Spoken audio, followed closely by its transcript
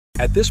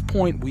At this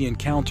point, we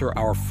encounter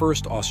our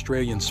first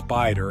Australian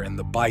spider, and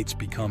the bites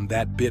become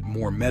that bit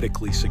more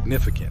medically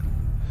significant.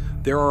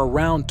 There are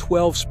around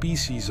 12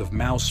 species of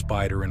mouse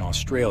spider in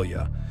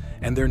Australia,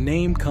 and their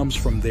name comes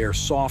from their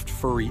soft,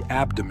 furry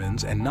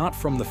abdomens and not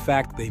from the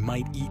fact they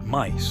might eat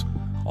mice,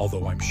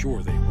 although I'm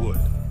sure they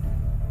would.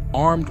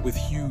 Armed with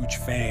huge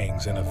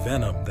fangs and a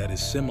venom that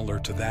is similar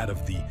to that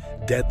of the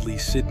deadly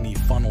Sydney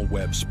funnel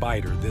web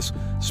spider, this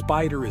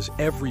spider is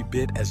every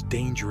bit as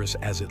dangerous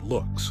as it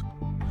looks.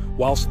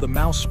 Whilst the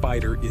mouse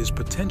spider is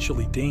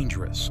potentially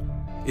dangerous,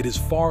 it is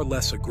far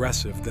less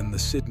aggressive than the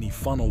Sydney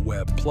funnel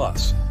web,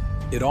 plus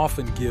it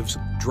often gives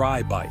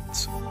dry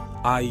bites,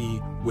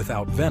 i.e.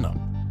 without venom.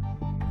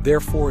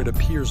 Therefore, it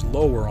appears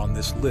lower on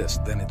this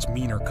list than its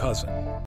meaner cousin.